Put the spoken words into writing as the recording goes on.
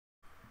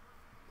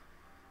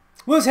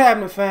What's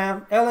happening,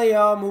 fam?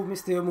 L.A.R. movement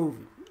still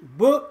moving.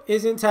 Book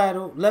is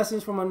entitled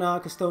Lessons from a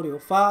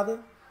Non-Custodial Father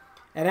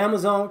at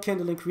Amazon,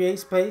 Kindle, and Create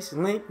Space.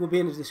 Link will be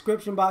in the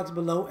description box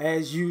below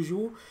as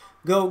usual.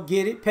 Go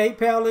get it.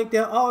 PayPal link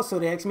there also.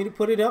 They asked me to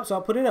put it up, so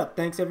I'll put it up.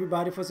 Thanks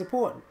everybody for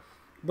supporting.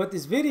 But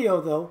this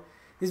video though,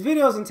 this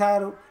video is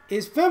entitled,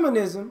 Is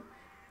Feminism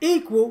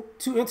Equal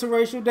to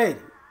Interracial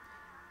Dating?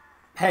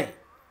 Hey,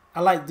 I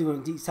like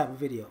doing these type of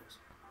videos.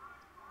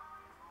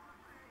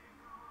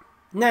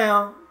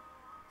 Now,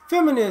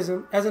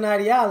 feminism as an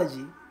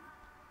ideology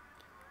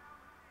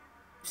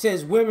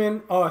says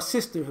women are a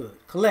sisterhood,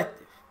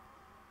 collective.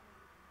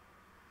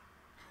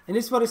 And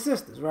it's for the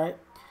sisters, right?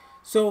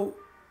 So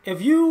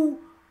if you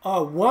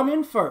are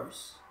woman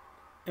first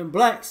and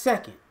black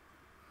second,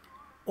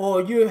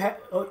 or you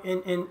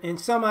in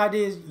some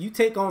ideas you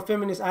take on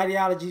feminist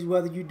ideologies,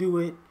 whether you do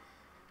it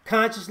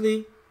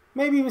consciously,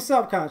 maybe even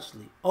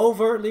subconsciously,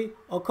 overtly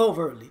or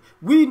covertly.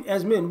 We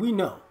as men, we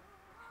know.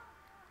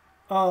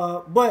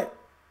 But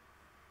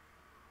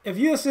if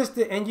you're a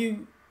sister and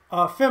you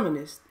are a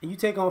feminist and you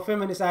take on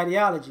feminist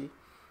ideology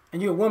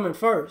and you're a woman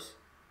first,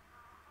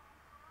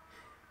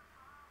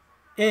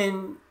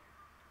 and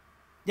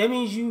that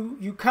means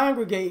you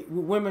congregate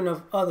with women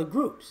of other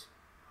groups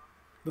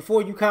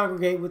before you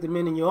congregate with the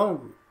men in your own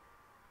group.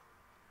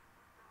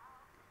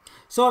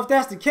 So if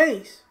that's the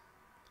case,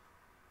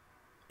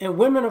 and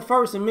women are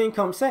first and men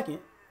come second,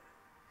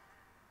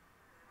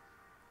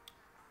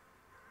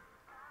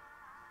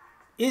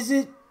 is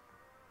it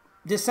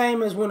the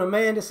same as when a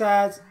man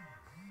decides,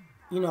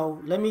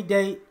 let me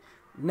date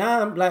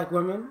non-black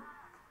women,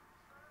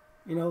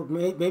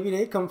 maybe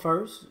they come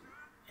first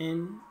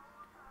and,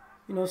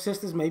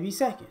 sisters maybe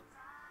second.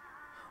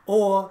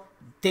 Or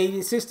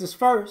dated sisters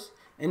first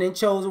and then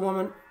chose a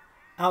woman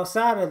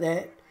outside of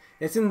that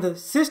that's in the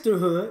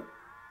sisterhood,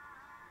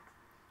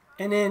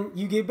 and then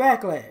you get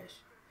backlash.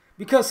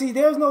 Because see,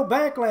 there's no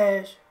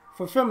backlash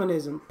for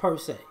feminism per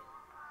se.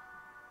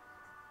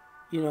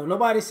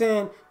 Nobody's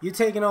saying you're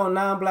taking on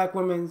non-black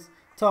women's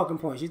talking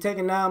points. You're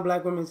taking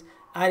non-black women's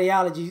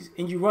ideologies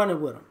and you're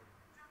running with them.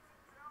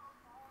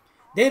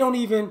 They don't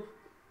even,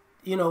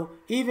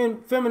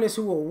 even feminists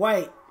who are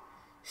white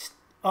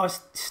are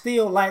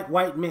still like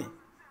white men.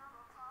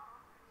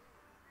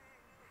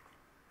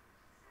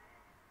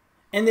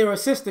 And they're a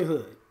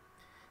sisterhood.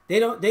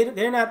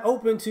 They're not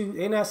open to,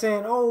 they're not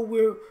saying,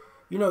 oh,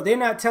 they're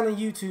not telling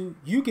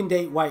you can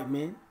date white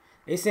men.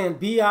 They're saying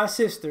be our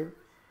sister,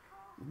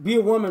 be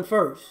a woman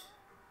first,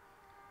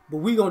 but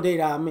we gonna date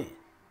our men.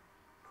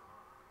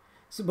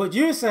 So, but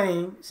you're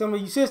saying, some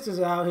of you sisters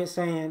are out here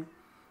saying,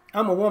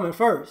 I'm a woman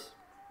first,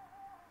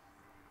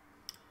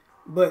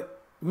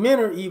 but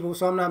men are evil,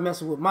 so I'm not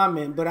messing with my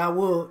men, but I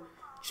will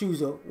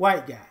choose a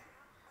white guy.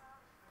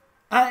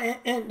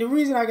 And the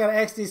reason I gotta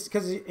ask this,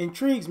 because it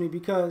intrigues me,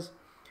 because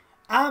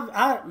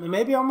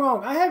maybe I'm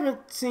wrong, I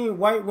haven't seen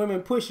white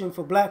women pushing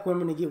for black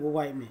women to get with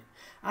white men.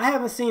 I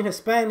haven't seen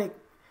Hispanic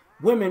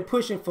women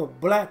pushing for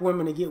black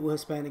women to get with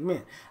Hispanic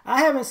men.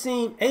 I haven't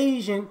seen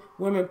Asian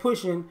women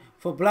pushing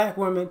for black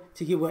women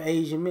to get with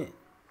Asian men.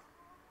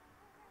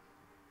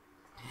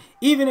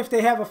 Even if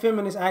they have a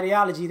feminist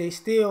ideology, they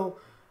still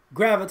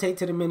gravitate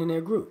to the men in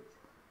their group.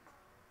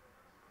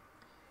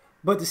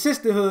 But the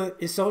sisterhood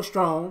is so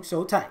strong,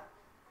 so tight.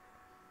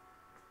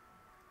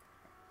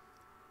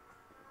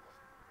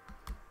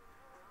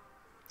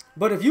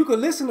 But if you could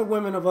listen to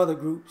women of other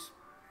groups,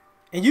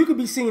 and you could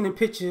be seen in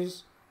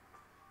pictures,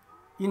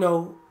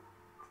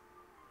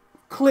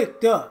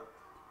 clicked up,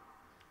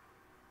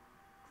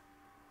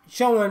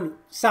 showing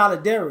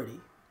solidarity,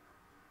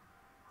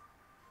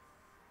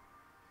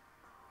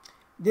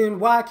 then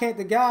why can't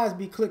the guys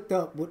be clicked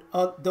up with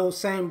those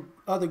same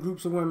other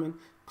groups of women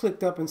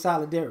clicked up in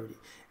solidarity?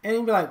 And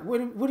you'd be like, what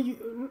do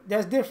you,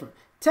 that's different.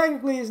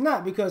 Technically it's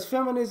not, because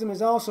feminism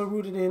is also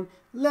rooted in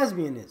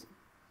lesbianism.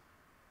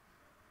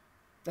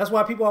 That's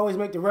why people always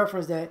make the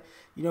reference that,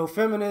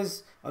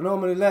 feminists are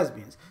normally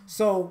lesbians.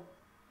 So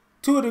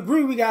to a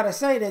degree, we got to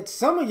say that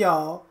some of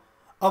y'all,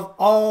 of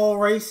all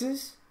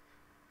races,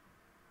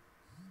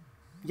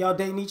 y'all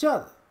dating each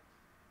other.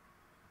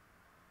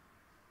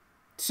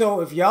 So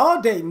if y'all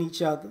dating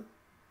each other,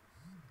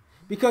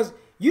 because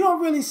you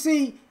don't really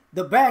see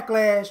the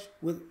backlash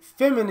with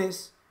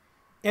feminist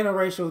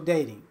interracial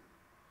dating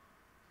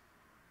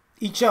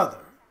each other.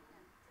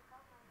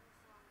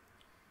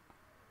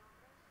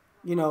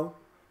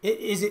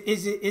 Is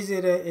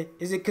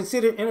it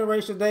considered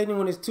interracial dating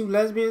when it's two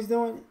lesbians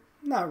doing it?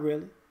 Not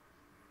really.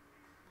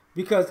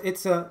 Because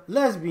it's a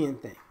lesbian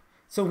thing.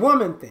 It's a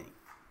woman thing.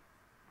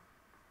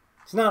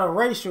 It's not a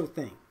racial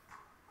thing.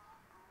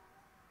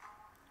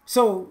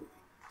 So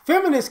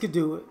feminists could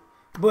do it,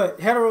 but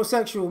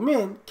heterosexual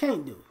men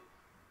can't do it.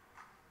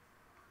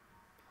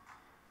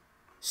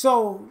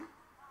 So,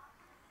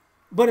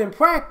 but in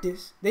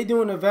practice, they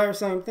doing the very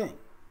same thing.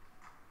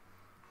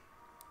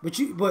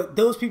 But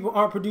those people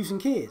aren't producing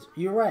kids.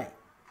 You're right.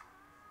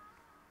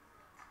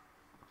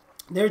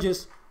 They're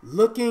just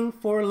looking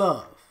for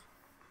love.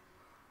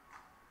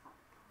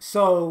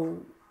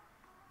 So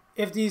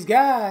if these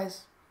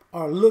guys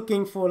are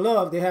looking for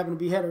love, they happen to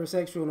be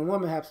heterosexual, and a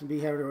woman happens to be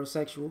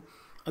heterosexual,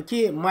 a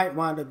kid might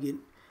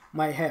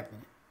might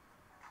happen.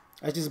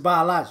 That's just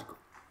biological.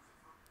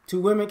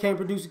 Two women can't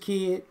produce a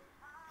kid,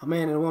 a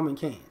man and a woman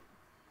can.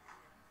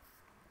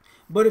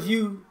 But if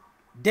you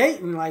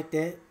dating like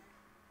that,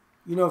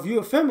 you know, if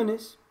you're a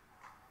feminist,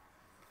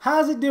 how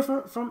is it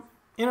different from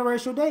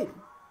interracial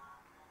dating?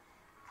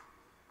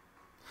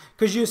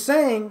 Because you're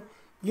saying,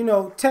 you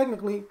know,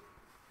 technically,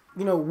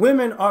 you know,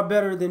 women are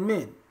better than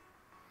men.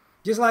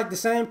 Just like the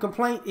same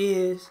complaint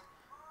is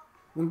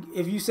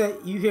if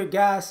you hear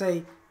guys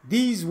say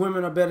these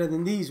women are better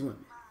than these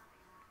women.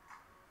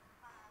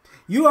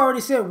 You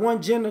already said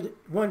one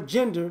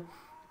gender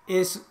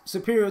is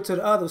superior to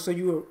the other, so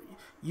you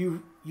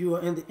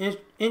are in the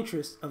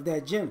interest of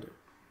that gender.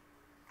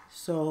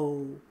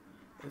 So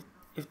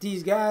if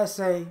these guys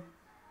say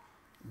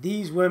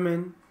these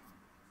women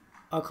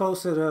are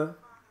closer to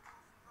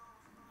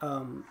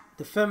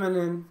the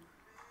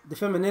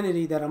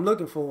femininity that I'm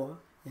looking for,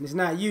 and it's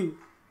not you,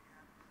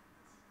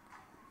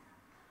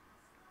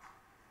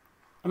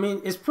 I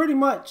mean, it's pretty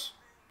much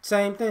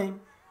same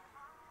thing,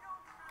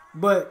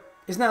 but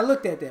it's not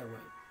looked at that way.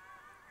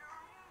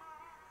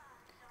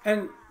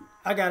 And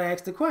I gotta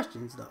ask the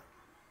questions though.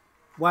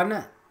 Why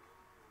not?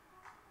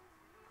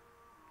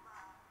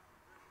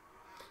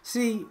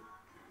 See,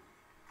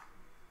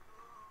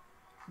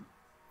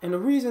 and the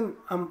reason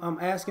I'm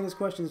asking this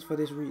question is for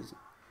this reason.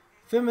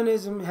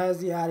 Feminism has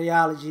the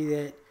ideology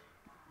that,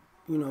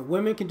 you know,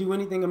 women can do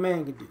anything a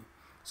man can do.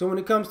 So when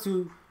it comes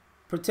to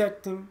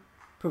protecting,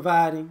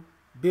 providing,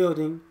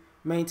 building,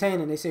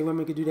 maintaining, they say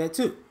women can do that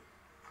too.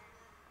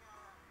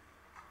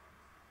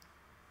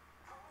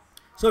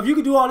 So if you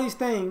could do all these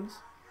things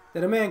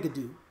that a man could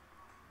do,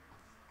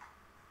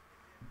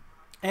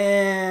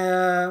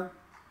 and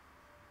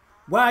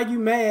why are you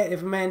mad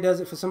if a man does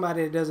it for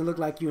somebody that doesn't look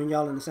like you and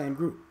y'all in the same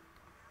group?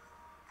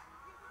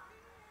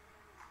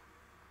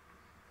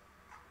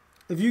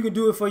 If you can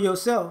do it for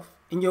yourself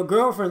and your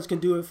girlfriends can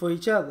do it for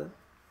each other,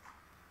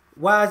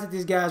 why is it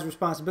this guy's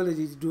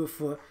responsibility to do it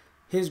for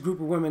his group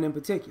of women in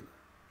particular?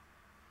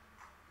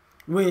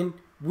 When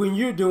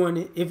you're doing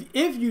it,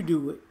 if you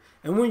do it,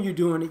 and when you're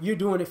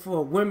doing it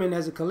for women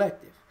as a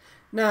collective.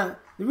 Now,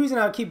 the reason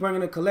I keep bringing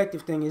the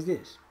collective thing is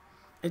this.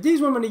 If these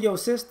women are your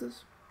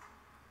sisters,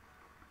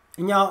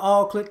 and y'all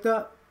all clicked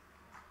up,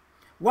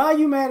 why are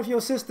you mad if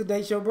your sister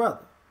dates your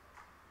brother?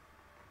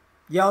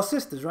 Y'all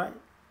sisters, right?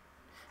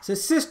 It's a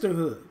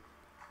sisterhood.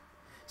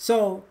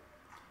 So,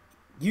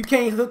 you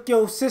can't hook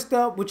your sister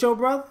up with your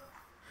brother?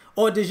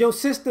 Or does your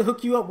sister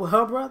hook you up with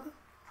her brother?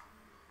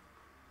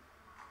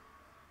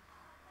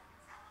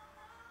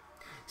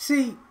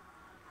 See,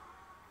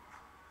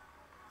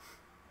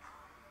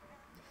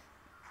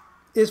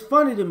 it's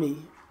funny to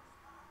me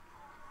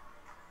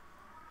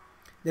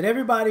that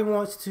everybody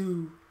wants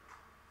to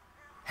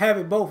have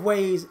it both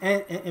ways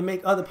and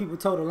make other people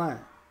toe the line.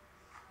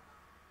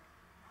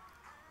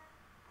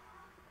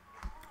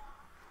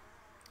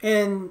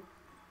 And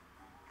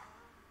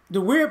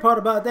the weird part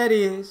about that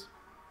is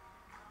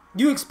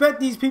you expect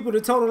these people to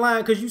toe the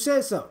line because you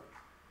said so.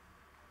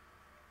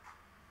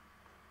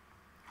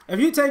 If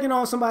you're taking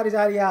on somebody's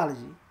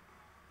ideology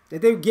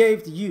that they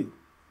gave to you,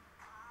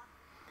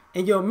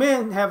 and your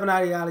men have an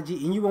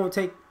ideology and you won't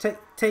take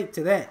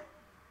to that,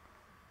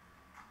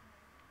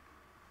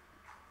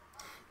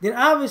 then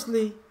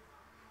obviously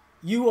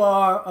you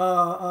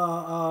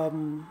are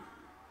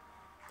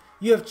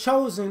you have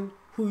chosen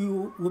who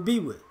you will be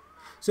with.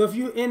 So if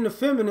you're in the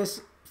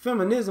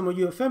feminism or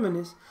you're a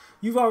feminist,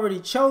 you've already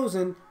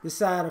chosen the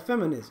side of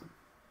feminism.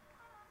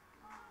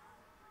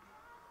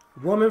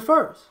 Woman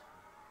first.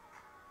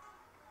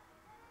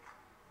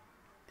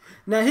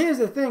 Now here's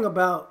the thing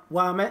about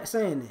why I'm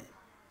saying that.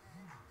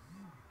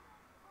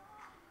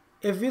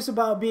 If it's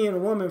about being a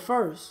woman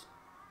first,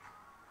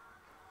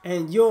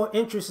 and your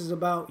interest is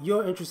about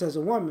your interest as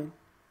a woman,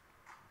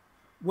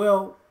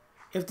 well,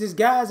 if this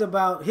guy's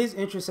about his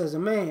interest as a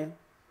man,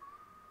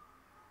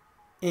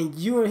 and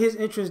you and his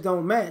interests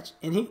don't match,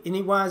 and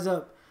he winds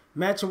up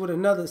matching with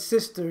another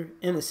sister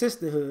in a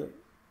sisterhood,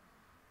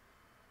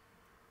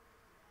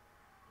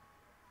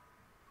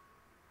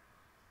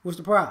 what's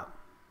the problem?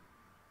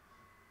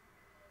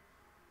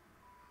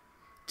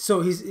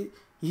 So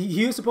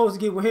you're supposed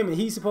to get with him, and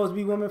he's supposed to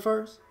be woman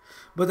first,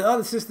 but the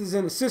other sisters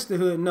in the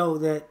sisterhood know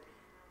that,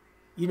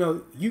 you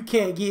know, you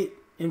can't get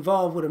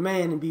involved with a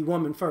man and be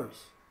woman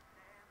first.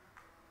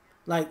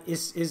 Like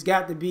it's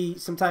got to be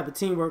some type of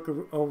teamwork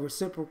or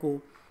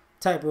reciprocal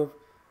type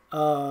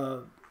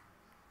of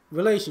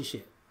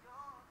relationship.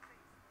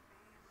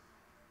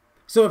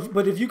 So,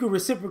 but if you can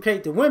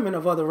reciprocate to women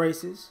of other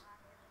races,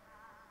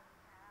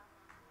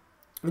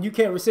 and you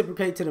can't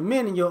reciprocate to the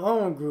men in your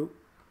own group,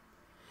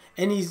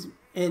 and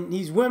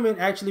these women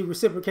actually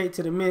reciprocate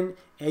to the men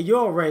in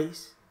your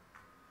race,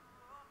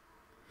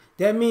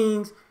 that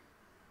means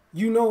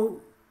you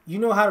know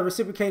how to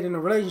reciprocate in a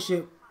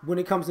relationship when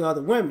it comes to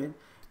other women,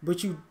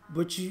 but you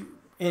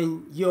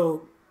and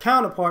your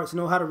counterparts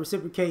know how to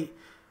reciprocate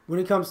when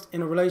it comes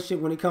in a relationship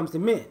when it comes to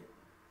men.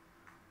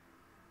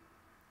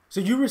 So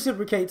you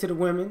reciprocate to the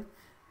women,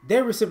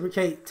 they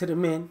reciprocate to the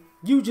men.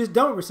 You just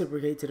don't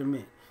reciprocate to the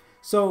men.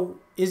 So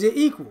is it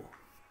equal?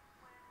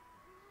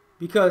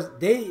 Because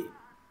they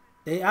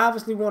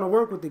obviously want to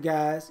work with the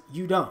guys,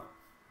 you don't.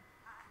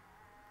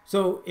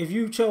 So if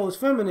you chose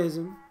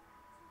feminism,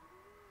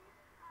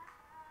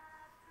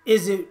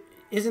 isn't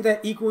that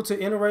equal to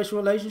interracial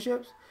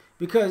relationships?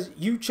 Because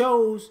you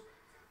chose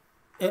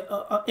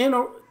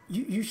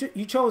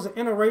you chose an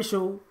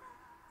interracial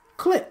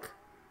clique.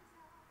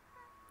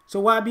 So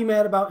why be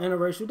mad about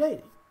interracial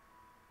dating?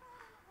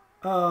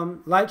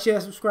 Like, share,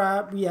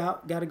 subscribe. We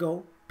out. Gotta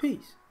go.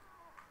 Peace.